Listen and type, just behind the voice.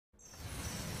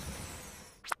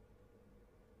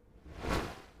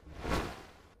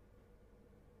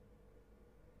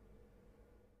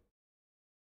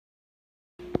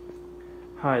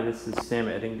Hi, this is Sam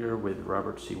Ettinger with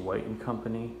Robert C. White &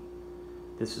 Company.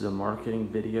 This is a marketing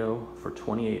video for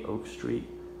 28 Oak Street,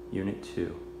 Unit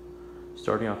 2.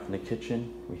 Starting off in the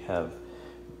kitchen, we have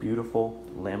beautiful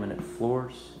laminate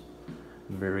floors,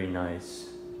 very nice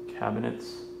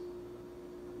cabinets,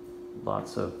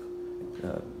 lots of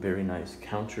very nice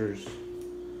counters,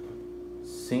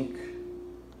 sink,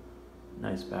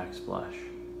 nice backsplash.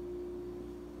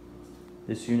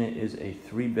 This unit is a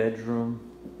 3-bedroom,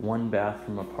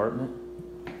 1-bathroom apartment.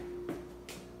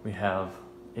 We have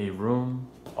a room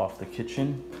off the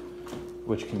kitchen,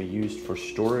 which can be used for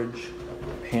storage,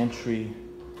 pantry,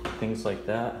 things like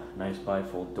that. Nice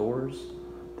bifold doors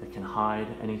that can hide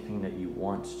anything that you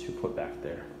want to put back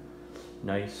there.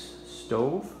 Nice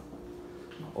stove.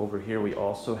 Over here we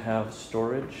also have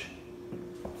storage.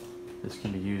 This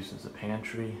can be used as a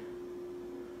pantry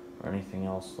or anything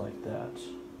else like that.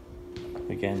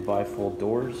 Again, bifold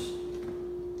doors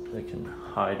that can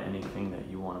hide anything that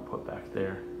you want to put back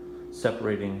there,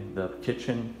 separating the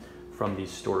kitchen from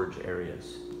these storage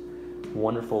areas.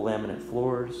 Wonderful laminate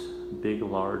floors, big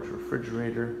large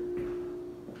refrigerator,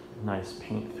 nice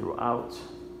paint throughout.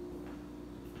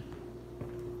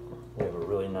 We have a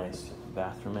really nice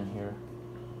bathroom in here.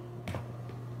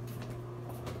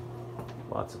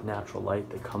 Lots of natural light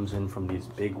that comes in from these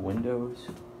big windows.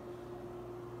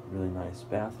 Really nice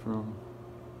bathroom.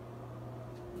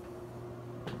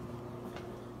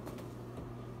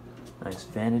 Nice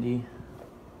vanity.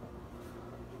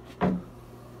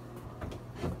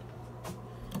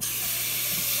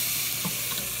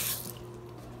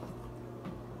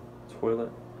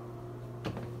 Toilet.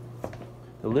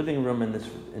 The living room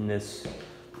in this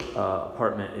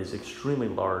apartment is extremely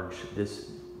large. This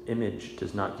image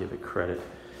does not give it credit.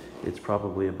 It's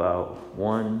probably about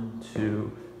 1,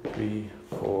 2, 3,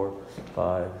 4,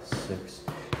 5, 6,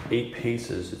 8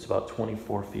 paces. It's about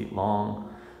 24 feet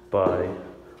long by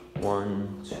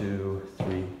 1, 2,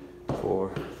 3,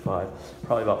 4, 5,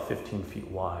 probably about 15 feet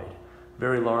wide.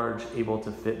 Very large, able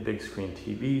to fit big screen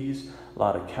TVs, a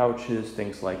lot of couches,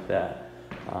 things like that.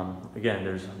 Again,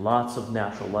 there's lots of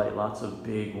natural light, lots of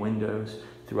big windows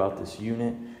throughout this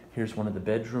unit. Here's one of the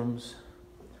bedrooms.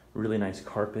 Really nice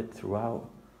carpet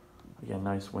throughout. Again,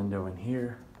 nice window in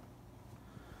here.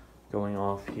 Going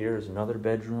off here is another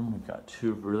bedroom. We've got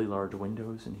 2 really large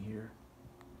windows in here.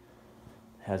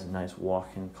 Has a nice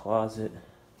walk-in closet.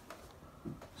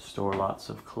 Store lots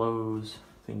of clothes,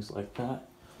 things like that.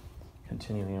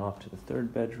 Continuing off to the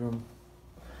 3rd bedroom.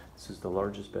 This is the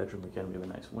largest bedroom. Again, we have a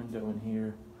nice window in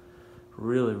here.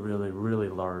 Really, really, really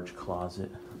large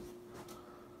closet.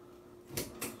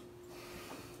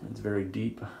 It's very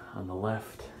deep on the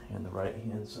left and the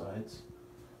right-hand sides.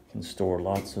 Can store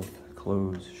lots of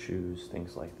clothes, shoes,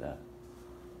 things like that.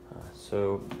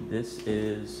 So this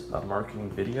is a marketing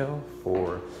video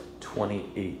for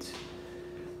 28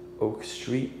 Oak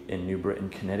Street in New Britain,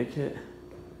 Connecticut,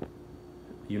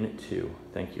 Unit 2.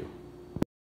 Thank you.